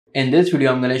In this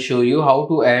video, I'm going to show you how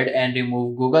to add and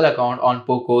remove Google account on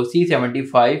Poco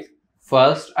C75.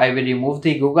 First, I will remove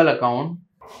the Google account.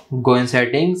 Go in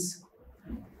settings,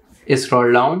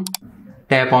 scroll down,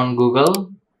 tap on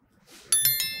Google,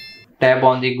 tap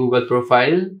on the Google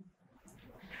profile,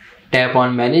 tap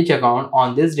on manage account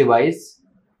on this device,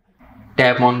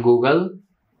 tap on Google,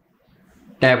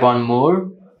 tap on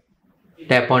more,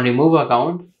 tap on remove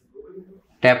account,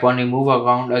 tap on remove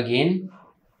account again.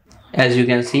 As you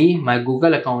can see, my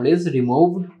Google account is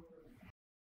removed.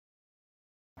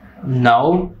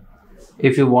 Now,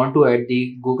 if you want to add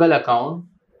the Google account,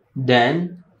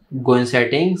 then go in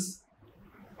settings,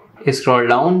 scroll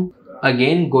down,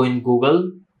 again go in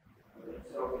Google,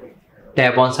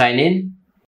 tap on sign in,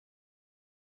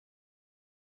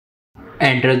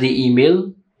 enter the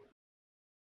email,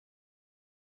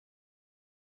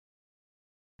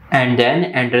 and then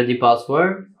enter the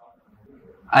password.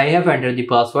 I have entered the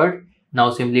password. Now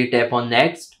simply tap on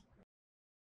next.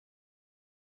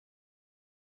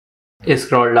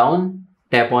 Scroll down,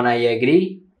 tap on I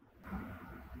agree,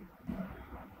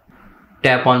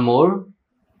 tap on more,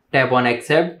 tap on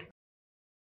accept.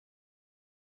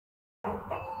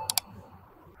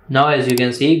 Now as you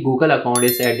can see, Google account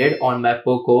is added on my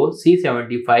Poco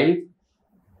C75.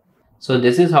 So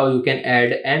this is how you can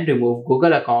add and remove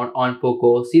Google account on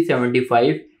Poco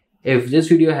C75. If this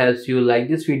video helps you, like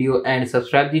this video and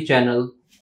subscribe the channel.